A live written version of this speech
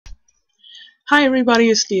Hi everybody,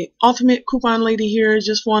 it's the Ultimate Coupon Lady here.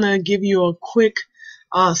 Just want to give you a quick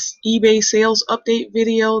eBay sales update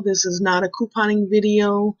video. This is not a couponing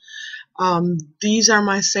video. These are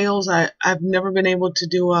my sales. I've never been able to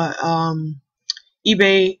do a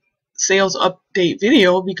eBay sales update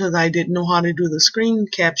video because I didn't know how to do the screen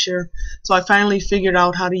capture. So I finally figured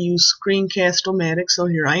out how to use Screencast-O-Matic, so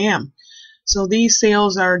here I am. So these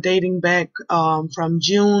sales are dating back from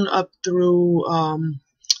June up through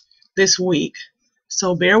this week.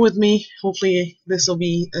 So bear with me. Hopefully this will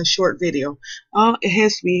be a short video. It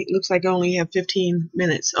has to be. It looks like I only have 15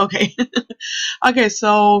 minutes. Okay. Okay,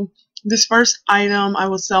 so this first item, I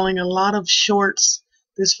was selling a lot of shorts.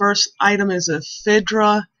 This first item is a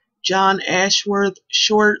Fedra John Ashworth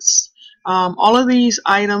shorts. All of these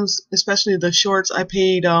items, especially the shorts, I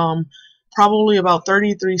paid probably about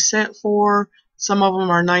 33 cents for. Some of them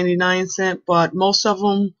are 99 cents, but most of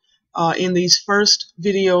them in these first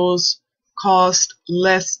videos cost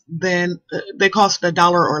less than they cost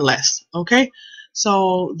 $1 or less. Okay,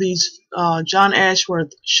 so these John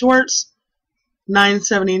Ashworth shorts,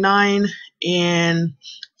 $9.79 and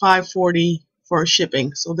 $5.40 for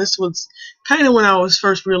shipping. So this was kind of when I was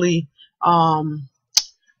first really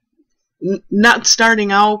not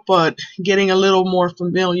starting out, but getting a little more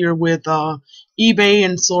familiar with eBay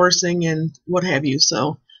and sourcing and what have you.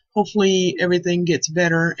 So hopefully everything gets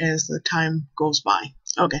better as the time goes by.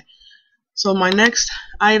 Okay, so my next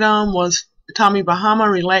item was Tommy Bahama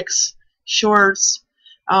Relax shorts.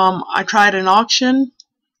 I tried an auction.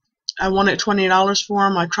 I wanted $20 for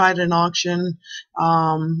them. I tried an auction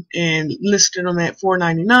and listed them at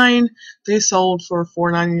 $4.99. They sold for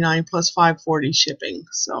 $4.99 plus $5.40 shipping.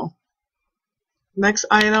 So next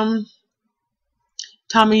item,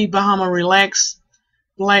 Tommy Bahama Relax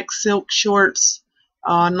black silk shorts,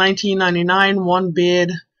 $19.99, one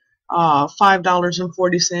bid,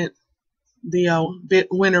 $5.40. The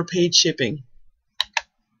winner paid shipping.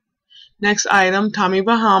 Next item, Tommy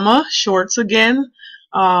Bahama shorts again,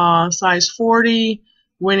 size 40,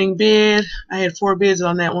 winning bid. I had 4 bids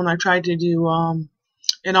on that one. I tried to do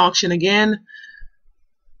an auction again.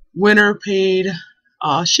 Winner paid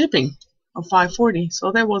shipping of $5.40,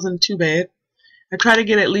 so that wasn't too bad. I try to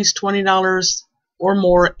get at least $20 or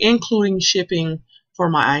more, including shipping for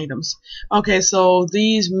my items. Okay, so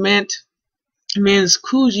these men's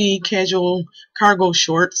Coogi casual cargo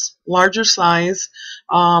shorts, larger size.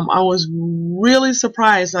 I was really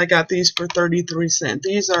surprised I got these for 33 cents.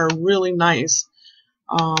 These are really nice.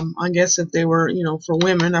 I guess if they were, for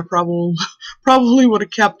women, I probably would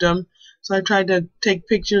have kept them. So I tried to take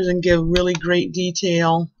pictures and give really great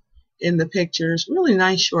detail in the pictures. Really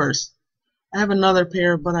nice shorts. I have another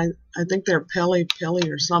pair, but I think they're Pelly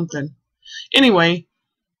or something. Anyway,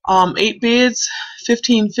 8 bids,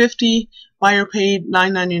 $15.50. Buyer paid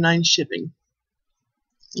 $9.99 shipping.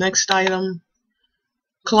 Next item,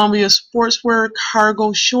 Columbia Sportswear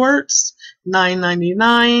cargo shorts,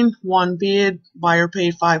 $9.99. One bid. Buyer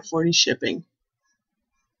paid $5.40 shipping.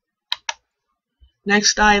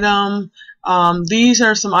 Next item, these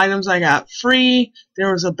are some items I got free.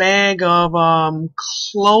 There was a bag of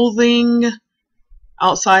clothing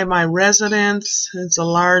outside my residence. It's a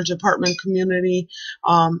large apartment community.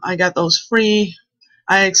 I got those free.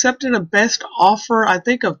 I accepted a best offer, I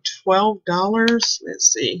think, of $12.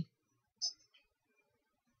 Let's see.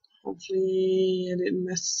 Hopefully I didn't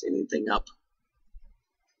mess anything up.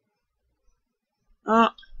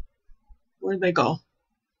 Where'd they go?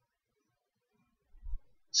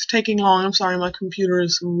 It's taking long. I'm sorry, my computer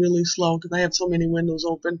is really slow because I have so many windows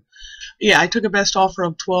open. Yeah, I took a best offer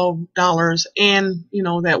of $12, and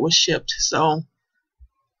that was shipped. So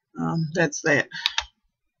that's that.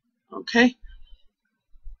 Okay,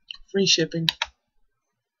 free shipping.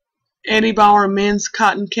 Eddie Bauer men's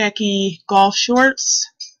cotton khaki golf shorts,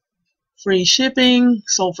 free shipping,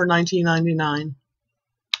 sold for $19.99.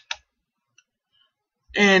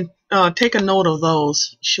 And take a note of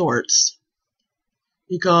those shorts,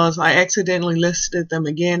 because I accidentally listed them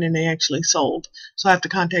again and they actually sold. So I have to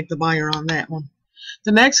contact the buyer on that one.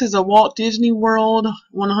 The next is a Walt Disney World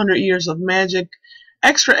 100 Years of Magic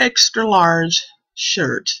extra large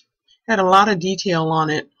shirt. Had a lot of detail on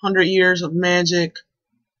it. 100 Years of Magic.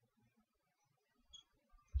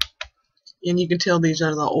 And you can tell these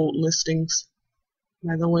are the old listings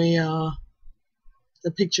by the way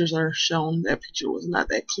the pictures are shown. That picture was not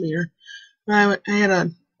that clear. I had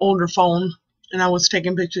an older phone and I was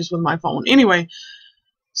taking pictures with my phone. Anyway,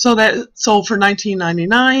 so that sold for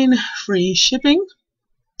 $19.99, free shipping.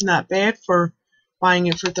 Not bad for buying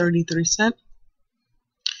it for 33 cents.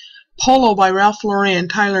 Polo by Ralph Lauren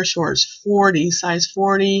Tyler shorts, 40, size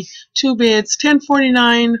 40, 2 bids,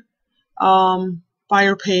 $10.49.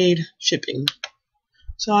 Buyer paid shipping.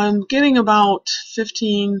 So I'm getting about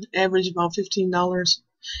average about $15.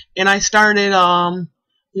 And I started,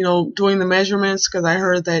 you know, doing the measurements because I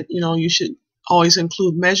heard that, you know, you should always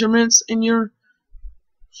include measurements in your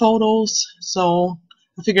photos. So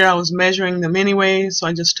I figured I was measuring them anyway, so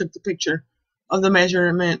I just took the picture of the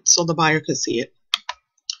measurement so the buyer could see it.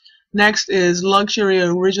 Next is Luxury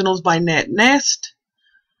Originals by Nat Nast.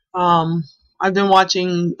 I've been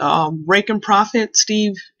watching Rake and Profit,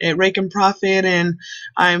 Steve at Rake and Profit, and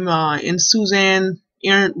I'm in Suzanne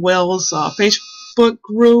Errant Wells' Facebook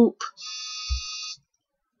group.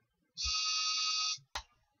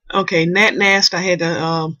 Okay, Nat Nast, I had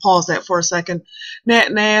to pause that for a second.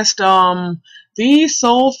 Nat Nast, these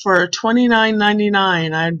sold for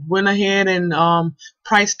 $29.99. I went ahead and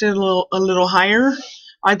priced it a little higher.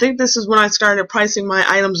 I think this is when I started pricing my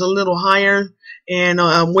items a little higher, and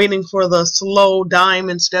I'm waiting for the slow dime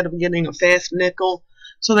instead of getting a fast nickel.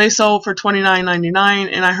 So they sold for $29.99,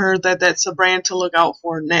 and I heard that that's a brand to look out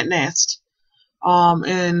for, Nat Nast,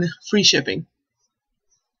 and free shipping.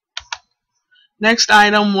 Next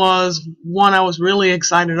item was one I was really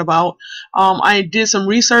excited about. I did some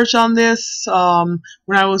research on this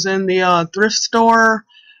when I was in the thrift store.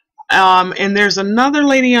 And there's another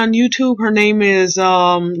lady on YouTube. Her name is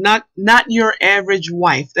not Your Average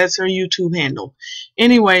Wife. That's her YouTube handle.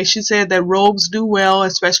 Anyway, she said that robes do well,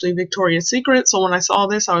 especially Victoria's Secret. So when I saw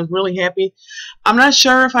this, I was really happy. I'm not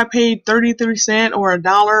sure if I paid 33 cents or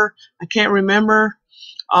 $1. I can't remember.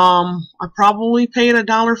 I probably paid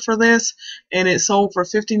 $1 for this, and it sold for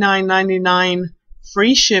 $59.99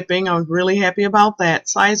 free shipping. I was really happy about that.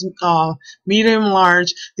 Size medium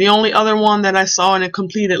large. The only other one that I saw in the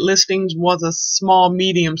completed listings was a small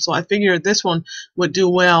medium, so I figured this one would do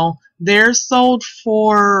well. Theirs sold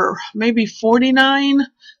for maybe $49,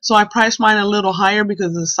 so I priced mine a little higher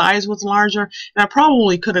because the size was larger, and I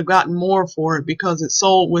probably could have gotten more for it because it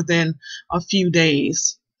sold within a few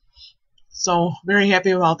days. So very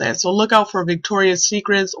happy about that. So look out for Victoria's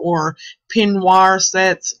Secrets or peignoir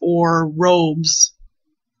sets or robes.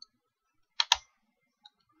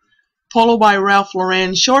 Polo by Ralph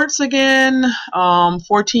Lauren shorts again,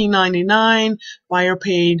 $14.99. Buyer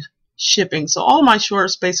paid shipping. So all my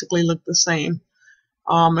shorts basically look the same.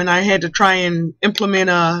 And I had to try and implement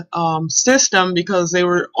a system because they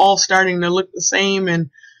were all starting to look the same, and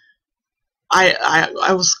I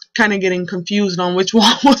was kind of getting confused on which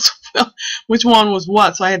one was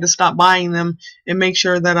what, so I had to stop buying them and make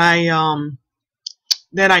sure that I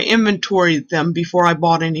inventoried them before I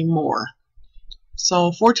bought any more.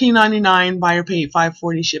 So $14.99, buyer paid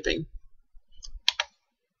 $5.40 shipping.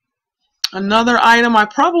 Another item, I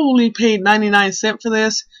probably paid 99 cents for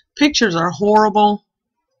this. Pictures are horrible,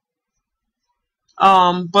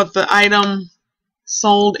 but the item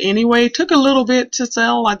sold anyway. Took a little bit to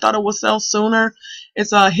sell. I thought it would sell sooner.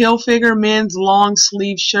 It's a Hilfiger men's long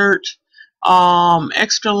sleeve shirt,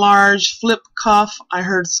 extra large, flip cuff. I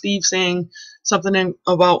heard Steve saying something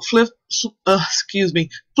about flip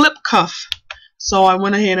cuff. So I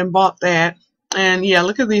went ahead and bought that. And yeah,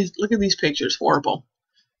 look at these pictures. Horrible.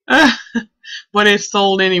 But it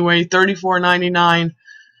sold anyway.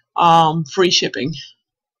 $34.99, free shipping.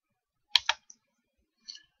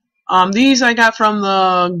 These I got from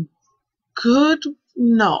the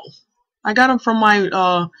I got them from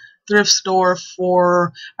my thrift store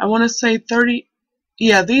for, I want to say 30.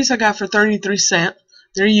 Yeah, these I got for 33 cents.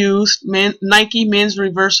 They're used. Nike men's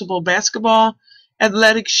reversible basketball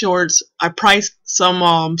athletic shorts. I priced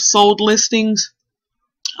some sold listings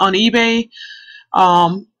on eBay.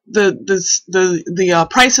 The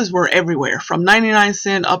prices were everywhere from 99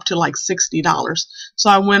 cents up to like $60. So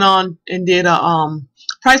I went on and did a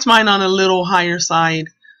priced mine on a little higher side,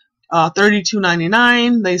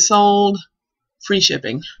 $32.99. They sold, free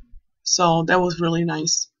shipping. So that was really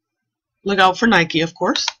nice. Look out for Nike, of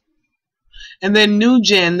course. And then New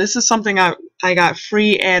Gen. This is something I got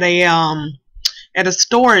free at a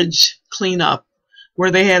storage cleanup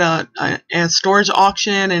where they had a storage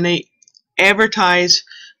auction, and they advertised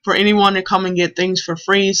for anyone to come and get things for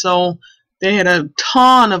free. So they had a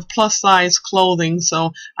ton of plus size clothing.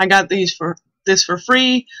 So I got this for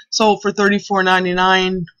free, sold for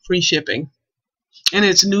 $34.99, free shipping. And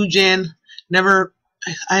it's New Gen.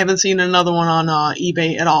 I haven't seen another one on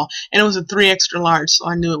eBay at all. And it was a 3 extra large, so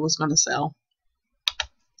I knew it was going to sell.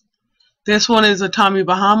 This one is a Tommy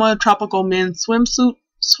Bahama tropical men's swimsuit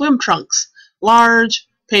swim trunks, large.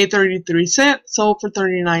 Paid 33 cents, sold for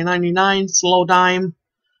 $39.99, slow dime.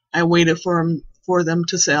 I waited for them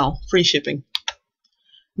to sell, free shipping.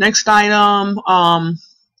 Next item,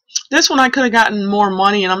 This one I could have gotten more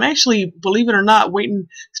money, and I'm actually, believe it or not,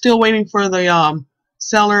 still waiting for the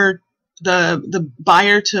seller, the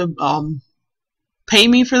buyer to pay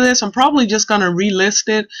me for this. I'm probably just going to relist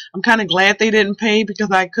it. I'm kind of glad they didn't pay because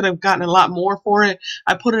I could have gotten a lot more for it.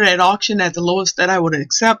 I put it at auction at the lowest that I would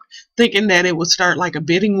accept, thinking that it would start like a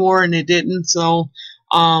bidding war, and it didn't. So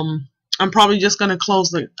I'm probably just going to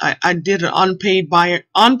close I did an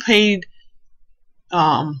unpaid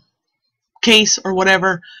case or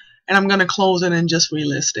whatever, and I'm going to close it and just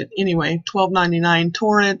relist it. Anyway, $12.99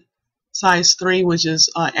 Torrid, size 3, which is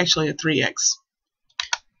actually a 3X.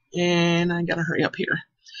 And I gotta hurry up here.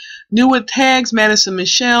 New with tags, Madison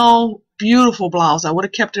Michelle, beautiful blouse. I would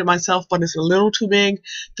have kept it myself, but it's a little too big.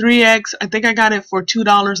 3X, I think I got it for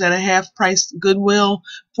 $2 at a half price Goodwill,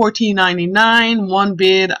 $14.99. One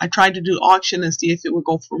bid. I tried to do auction and see if it would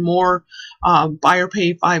go for more. Buyer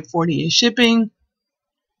paid $5.40 in shipping.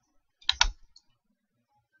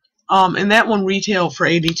 And that one retailed for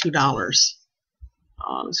 $82. Let's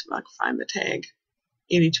see if I can find the tag.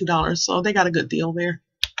 $82. So they got a good deal there.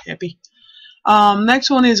 Happy. Next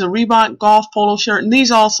one is a Reebok golf polo shirt, and these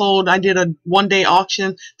all sold. I did a one-day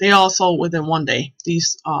auction. They all sold within one day.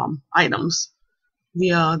 These items,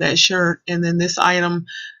 that shirt, and then this item,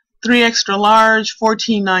 3 extra large,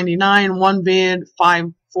 $14.99. One bid,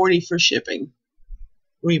 $5.40 for shipping.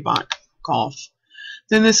 Reebok golf.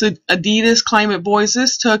 Then this Adidas Climate Boys.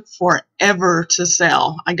 This took forever to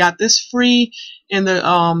sell. I got this free in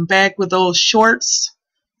the bag with those shorts.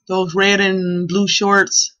 Those red and blue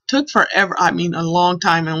shorts. Took forever. I mean, a long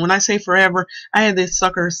time. And when I say forever, I had this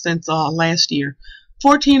sucker since last year.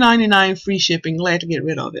 $14.99 free shipping. Glad to get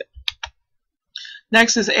rid of it.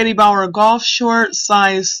 Next is Eddie Bauer golf shorts,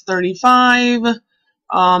 size 35.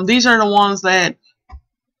 These are the ones that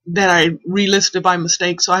I relisted by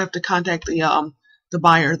mistake, so I have to contact the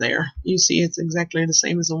buyer there. You see, it's exactly the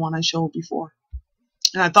same as the one I showed before.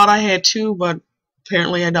 And I thought I had two, but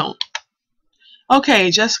apparently I don't.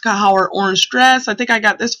 Okay, Jessica Howard orange dress. I think I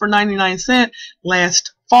got this for 99 cents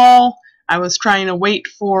last fall. I was trying to wait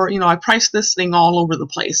for, I priced this thing all over the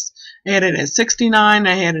place. I had it at $69.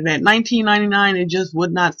 I had it at $19.99. It just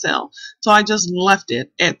would not sell. So I just left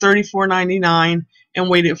it at $34.99 and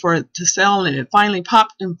waited for it to sell. And it finally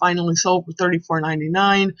popped and finally sold for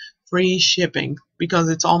 $34.99, free shipping, because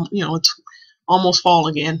it's all, it's almost fall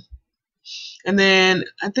again. And then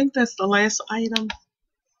I think that's the last item.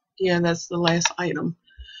 Yeah, that's the last item.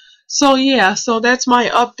 So yeah, so that's my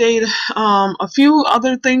update. A few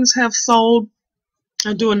other things have sold.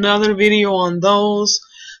 I'll do another video on those.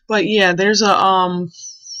 But yeah, there's a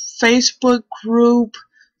Facebook group,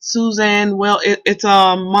 Suzanne. Well, it's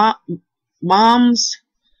moms.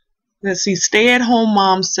 Let's see, stay-at-home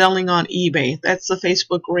moms selling on eBay. That's the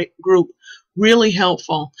Facebook group. Really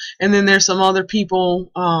helpful. And then there's some other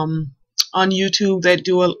people on YouTube that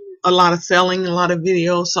do a lot of selling, a lot of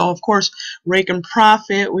videos. So of course, Rake and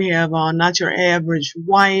Profit. We have Not Your Average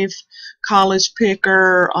Wife, College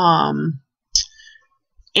Picker,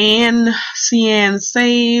 CN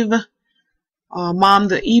Save, Mom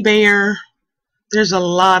the eBayer. There's a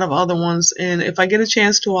lot of other ones, and if I get a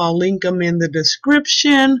chance to, I'll link them in the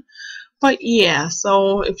description. But yeah,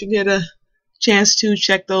 so if you get a chance to,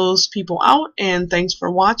 check those people out, and thanks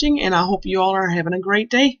for watching, and I hope you all are having a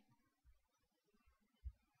great day.